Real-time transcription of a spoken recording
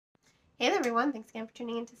Hey there everyone, thanks again for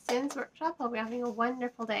tuning into Sin's Workshop. Hope you're having a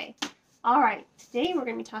wonderful day. Alright, today we're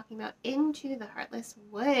going to be talking about Into the Heartless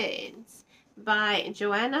Woods by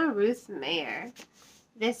Joanna Ruth Mayer.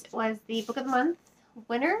 This was the Book of the Month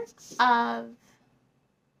winner of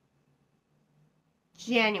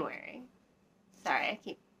January. Sorry,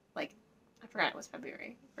 I forgot it was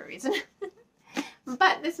February for a reason.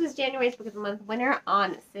 But this was January's Book of the Month winner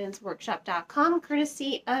on sinsworkshop.com,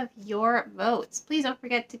 courtesy of your votes. Please don't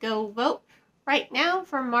forget to go vote right now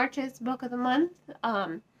for March's Book of the Month.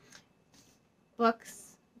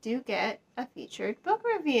 Books do get a featured book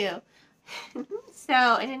review.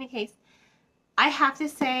 So, in any case, I have to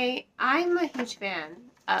say I'm a huge fan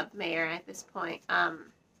of Mayer at this point.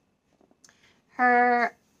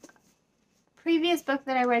 Her previous book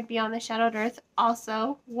that I read, Beyond the Shadowed Earth,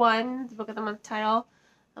 also won the Book of the Month title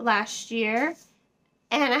last year.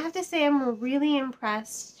 And I have to say I'm really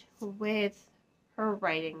impressed with her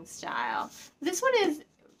writing style. This one is...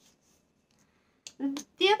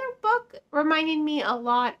 The other book reminded me a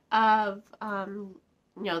lot of, the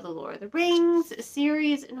Lord of the Rings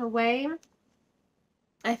series in a way.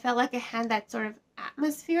 I felt like it had that sort of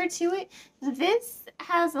atmosphere to it. This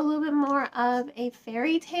has a little bit more of a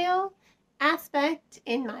fairy tale aspect,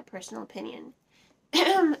 in my personal opinion.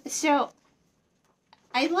 So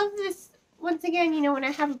I love this. Once again, when I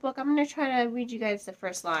have a book, I'm going to try to read you guys the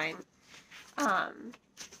first line.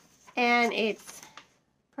 And it's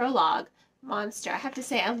prologue, monster. I have to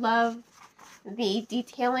say I love the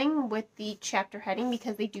detailing with the chapter heading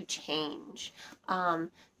because they do change.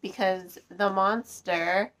 Because the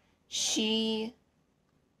monster, she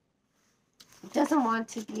doesn't want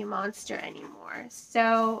to be a monster anymore.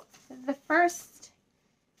 So the first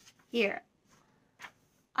here,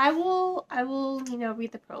 I will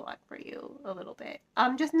read the prologue for you a little bit.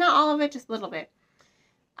 Just not all of it, just a little bit.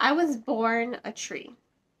 I was born a tree.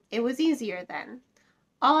 It was easier then.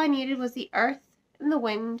 All I needed was the earth and the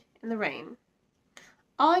wind and the rain.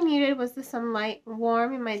 All I needed was the sunlight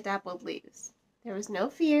warm in my dappled leaves. There was no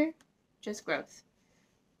fear, just growth.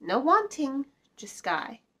 No wanting, just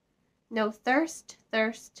sky. No thirst,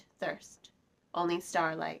 thirst, thirst. Only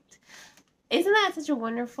starlight. Isn't that such a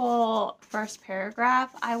wonderful first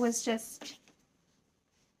paragraph? I was just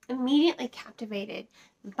immediately captivated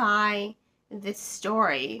by this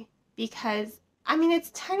story because, it's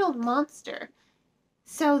titled Monster.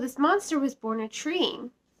 So this monster was born a tree.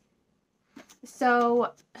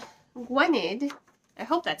 So Gwynedd, I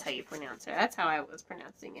hope that's how you pronounce her. That's how I was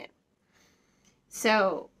pronouncing it.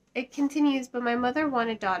 So it continues, but my mother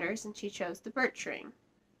wanted daughters and she chose the birch tree.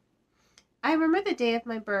 I remember the day of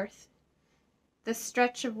my birth, the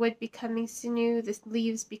stretch of wood becoming sinew, the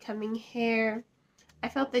leaves becoming hair. I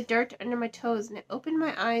felt the dirt under my toes and I opened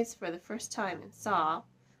my eyes for the first time and saw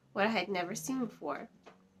what I had never seen before.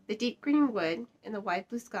 The deep green wood and the wide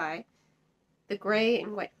blue sky, the gray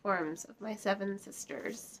and white forms of my 7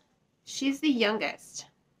 sisters. She's the youngest.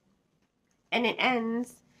 And it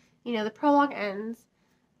ends, the prologue ends,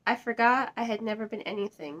 I forgot I had never been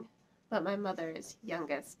anything but my mother's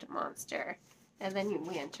youngest monster. And then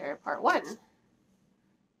we enter part 1.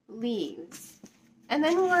 Leaves. And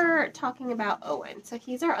then we're talking about Owen. So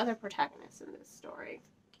he's our other protagonist in this story.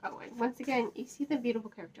 Owen. Once again, you see the beautiful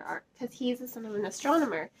character art because he's the son of an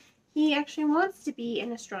astronomer. He actually wants to be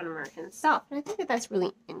an astronomer himself. And I think that that's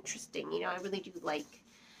really interesting. I really do like...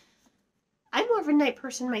 I'm more of a night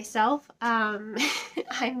person myself. I'm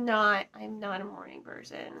not a morning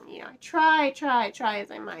person. I try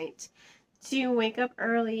as I might to wake up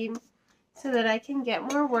early so that I can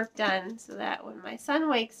get more work done so that when my son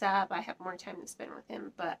wakes up, I have more time to spend with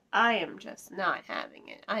him. But I am just not having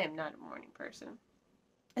it. I am not a morning person.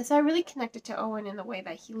 And so I really connected to Owen in the way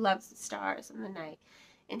that he loves the stars in the night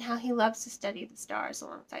and how he loves to study the stars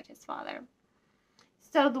alongside his father.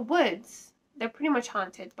 So the woods, they're pretty much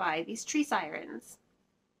haunted by these tree sirens.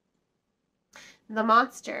 The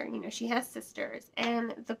monster, she has sisters,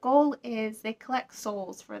 and the goal is they collect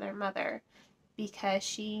souls for their mother because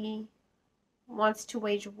she wants to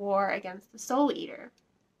wage war against the Soul Eater.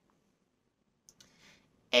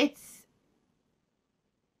 It's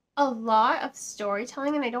a lot of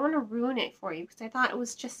storytelling, and I don't want to ruin it for you because I thought it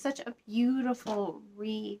was just such a beautiful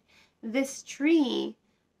read. This tree,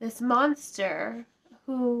 this monster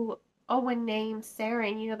who Owen names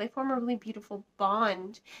Saren, they form a really beautiful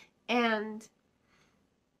bond, and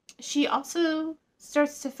she also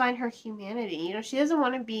starts to find her humanity. She doesn't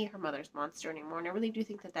want to be her mother's monster anymore, and I really do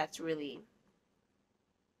think that that's really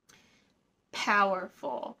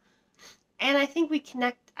powerful. And I think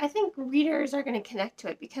readers are going to connect to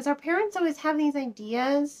it because our parents always have these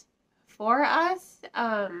ideas for us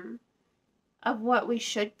of what we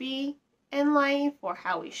should be in life or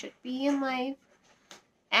how we should be in life.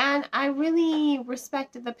 And I really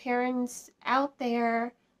respect the parents out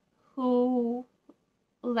there who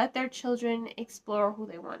let their children explore who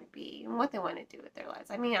they want to be and what they want to do with their lives.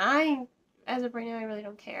 I mean, as of right now, I really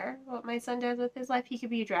don't care what my son does with his life. He could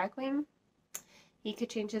be a drag queen. He could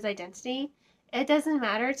change his identity. It doesn't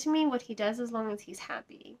matter to me what he does as long as he's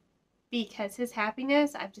happy. Because his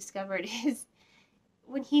happiness, I've discovered, is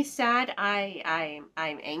when he's sad, I'm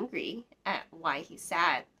angry at why he's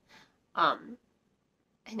sad. And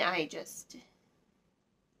I just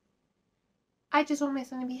want my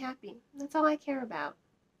son to be happy. That's all I care about.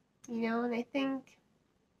 And I think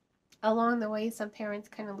along the way some parents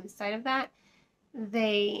kind of lose sight of that.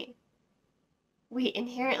 We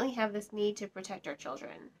inherently have this need to protect our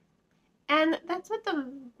children. And that's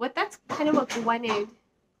that's kind of what Gwynedd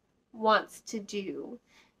wants to do.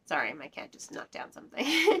 Sorry, my cat just knocked down something.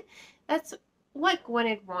 That's what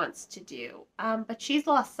Gwynedd wants to do. But she's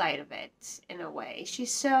lost sight of it in a way.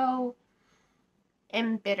 She's so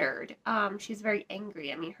embittered. She's very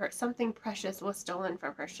angry. I mean, something precious was stolen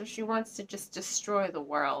from her, so she wants to just destroy the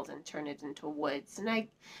world and turn it into woods. And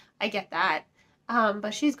I get that.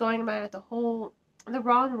 But she's going about it the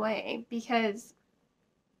wrong way, because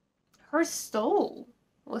her soul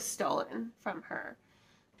was stolen from her.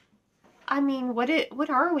 I mean, what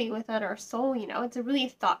are we without our soul? It's a really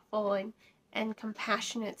thoughtful and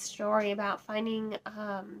compassionate story about finding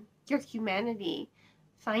your humanity,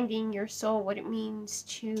 finding your soul, what it means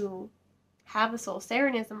to have a soul.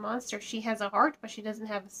 Saren is a monster. She has a heart, but she doesn't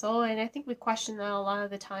have a soul. And I think we question that a lot of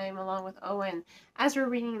the time along with Owen as we're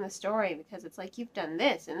reading the story, because it's like, you've done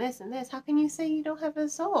this and this and this. How can you say you don't have a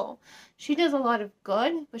soul? She does a lot of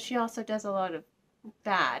good, but she also does a lot of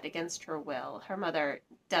bad against her will. Her mother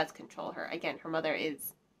does control her. Again, her mother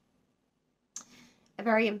is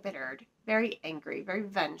very embittered, very angry, very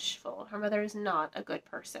vengeful. Her mother is not a good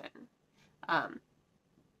person.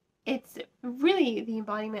 It's really the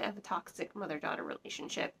embodiment of a toxic mother-daughter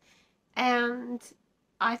relationship. And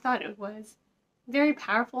I thought it was very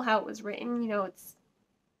powerful how it was written.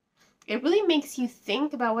 It really makes you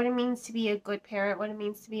think about what it means to be a good parent, what it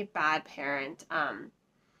means to be a bad parent,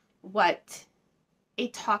 what a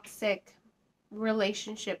toxic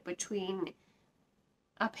relationship between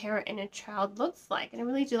a parent and a child looks like. And I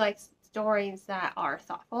really do like stories that are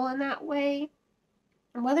thoughtful in that way.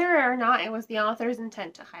 And whether or not it was the author's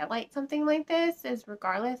intent to highlight something like this is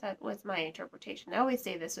regardless, that was my interpretation. I always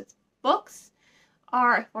say this with books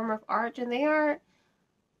are a form of art, and they are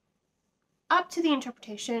up to the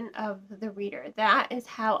interpretation of the reader. That is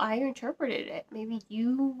how I interpreted it. Maybe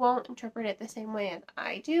you won't interpret it the same way as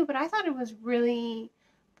I do, but I thought it was really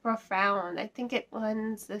profound. I think it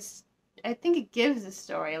gives the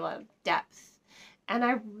story a lot of depth. And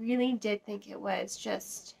I really did think it was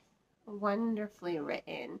just wonderfully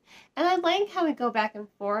written. And I like how we go back and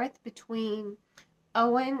forth between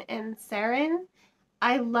Owen and Saren.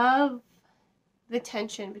 I love the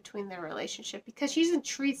tension between their relationship, because she's a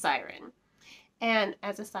tree siren. And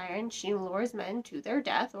as a siren, she lures men to their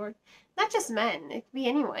death, or not just men, it could be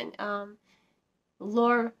anyone.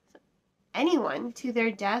 Lure anyone to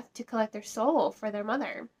their death to collect their soul for their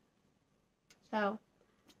mother. So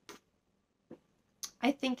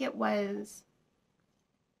I think it was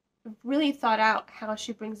really thought out how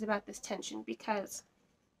she brings about this tension, because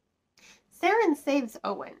Saren saves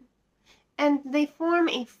Owen and they form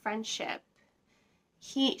a friendship.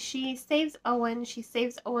 She saves Owen, she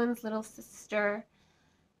saves Owen's little sister,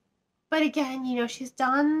 but again, she's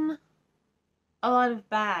done a lot of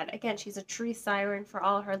bad. Again, she's a tree siren for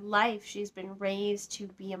all her life. She's been raised to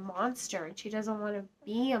be a monster, and she doesn't want to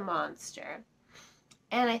be a monster.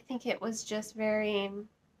 And I think it was just very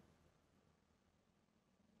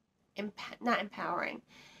not empowering.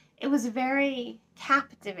 It was very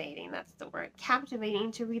captivating, that's the word.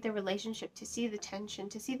 Captivating to read the relationship, to see the tension,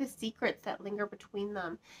 to see the secrets that linger between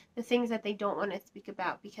them, the things that they don't want to speak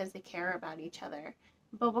about because they care about each other.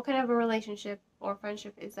 But what kind of a relationship or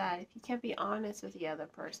friendship is that if you can't be honest with the other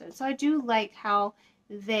person? So I do like how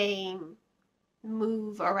they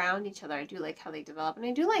move around each other. I do like how they develop, and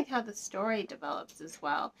I do like how the story develops as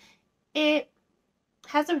well. It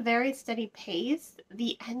has a very steady pace.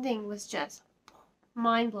 The ending was just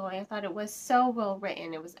mind-blowing. I thought it was so well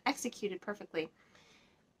written. It was executed perfectly.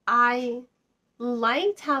 I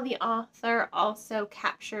liked how the author also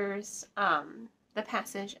captures the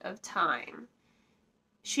passage of time.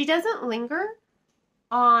 She doesn't linger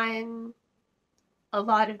on a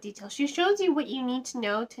lot of detail. She shows you what you need to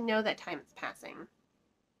know that time is passing.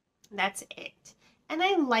 That's it. And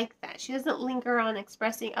I like that. She doesn't linger on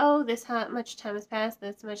expressing, oh, this much time has passed,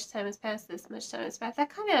 this much time has passed, this much time has passed. That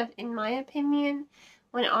kind of, in my opinion,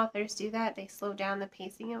 when authors do that, they slow down the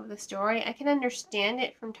pacing of the story. I can understand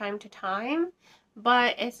it from time to time,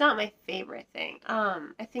 but it's not my favorite thing.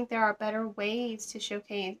 I think there are better ways to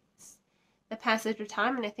showcase the passage of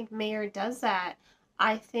time, and I think Mayer does that.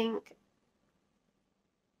 I think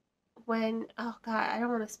when, oh God, I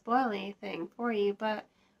don't want to spoil anything for you, but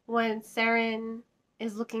when Saren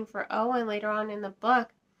is looking for Owen later on in the book,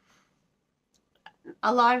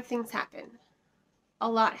 a lot of things happen. A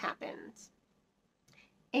lot happens.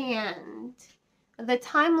 And the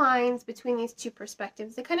timelines between these two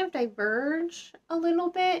perspectives, they kind of diverge a little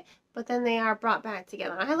bit, but then they are brought back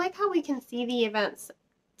together. I like how we can see the events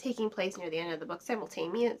taking place near the end of the book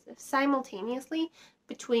simultaneously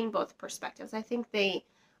between both perspectives. I think they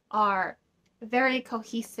are very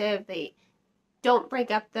cohesive. They don't break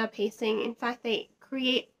up the pacing. In fact, they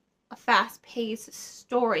create a fast-paced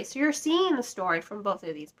story. So you're seeing the story from both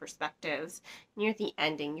of these perspectives near the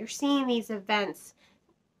ending. You're seeing these events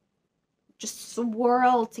just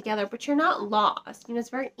swirl together, but you're not lost. You know, it's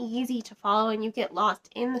very easy to follow, and you get lost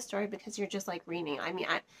in the story because you're just like reading. I mean,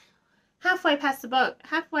 halfway through the book,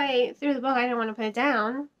 I didn't want to put it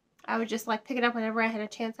down. I would just like pick it up whenever I had a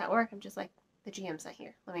chance at work. I'm just like, the GM's not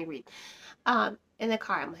here. Let me read. In the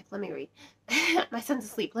car, I'm like, let me read. My son's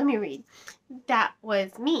asleep. Let me read. That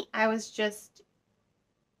was me. I was just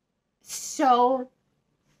so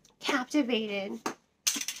captivated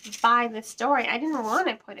by the story. I didn't want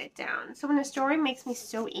to put it down. So when a story makes me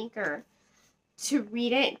so eager to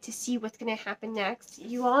read it, to see what's going to happen next,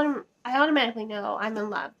 I automatically know I'm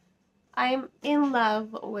in love. I'm in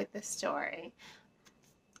love with the story.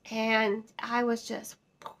 And I was just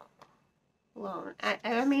blown.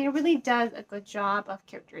 I mean, it really does a good job of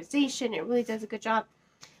characterization. It really does a good job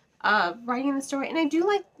of writing the story. And I do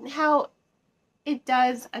like how it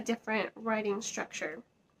does a different writing structure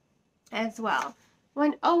as well.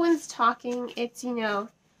 When Owen's talking, it's, you know,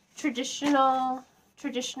 traditional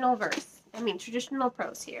verse. I mean, traditional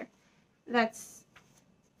prose here. But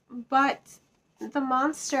the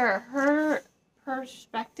monster, her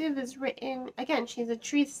perspective is written, again, she's a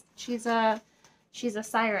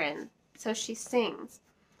siren, so she sings.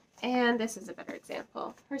 And this is a better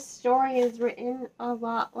example. Her story is written a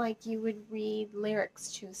lot like you would read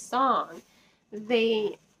lyrics to a song.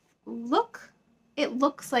 It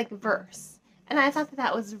looks like verse. And I thought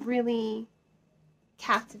that was really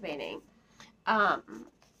captivating. My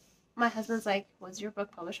husband's like, was your book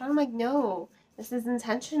published? I'm like, no, this is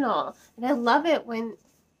intentional. And I love it when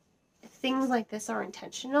things like this are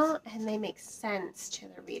intentional and they make sense to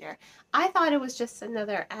the reader. I thought it was just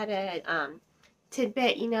another added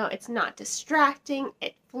tidbit. You know, it's not distracting.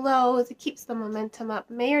 It flows. It keeps the momentum up.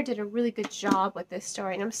 Mayer did a really good job with this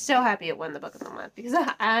story, and I'm so happy it won the Book of the Month because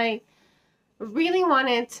I really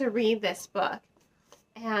wanted to read this book,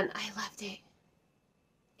 and I loved it.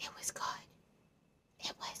 It was good.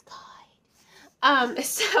 It was good.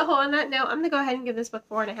 So on that note, I'm going to go ahead and give this book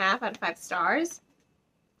 4.5 out of 5 stars.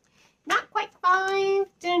 Not quite 5,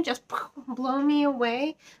 didn't just blow me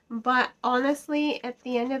away, but honestly, at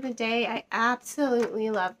the end of the day, I absolutely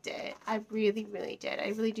loved it. I really, really did. I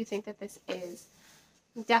really do think that this is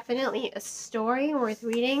definitely a story worth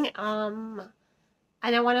reading.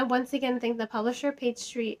 And I want to once again thank the publisher, Page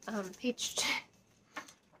Street,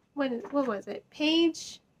 what was it?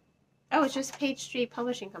 It's just Page Street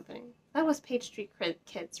Publishing Company. That was Page Street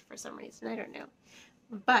Kids for some reason, I don't know.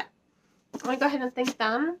 But I want to go ahead and thank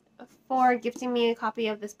them for gifting me a copy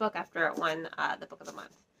of this book after it won the Book of the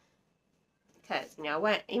Month. Because, you know, I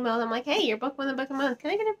went, emailed them like, hey, your book won the Book of the Month.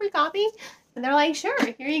 Can I get a free copy? And they're like, sure,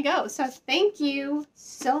 here you go. So thank you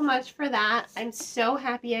so much for that. I'm so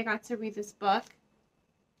happy I got to read this book.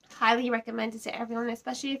 Highly recommend it to everyone,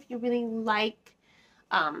 especially if you really like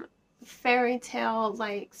fairy tale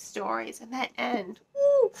like stories. And that end,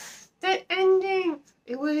 woo, that ending,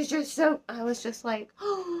 it was just so, I was just like,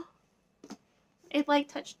 oh, it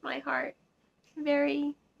like touched my heart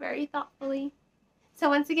very, very thoughtfully. So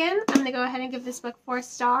once again, I'm going to go ahead and give this book 4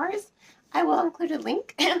 stars. I will include a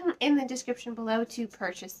link in the description below to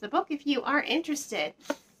purchase the book if you are interested.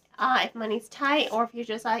 If money's tight, or if you're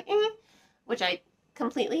just like, which I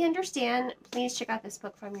completely understand, please check out this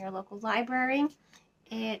book from your local library.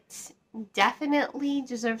 It definitely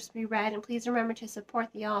deserves to be read, and please remember to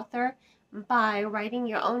support the author by writing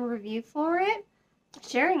your own review for it,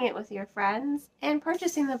 sharing it with your friends, and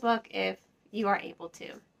purchasing the book if you are able to.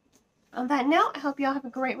 On that note, I hope you all have a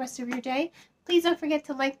great rest of your day. Please don't forget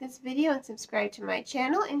to like this video and subscribe to my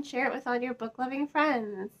channel and share it with all your book-loving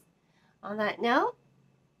friends. On that note,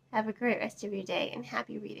 Have a great rest of your day and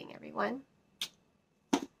happy reading, everyone.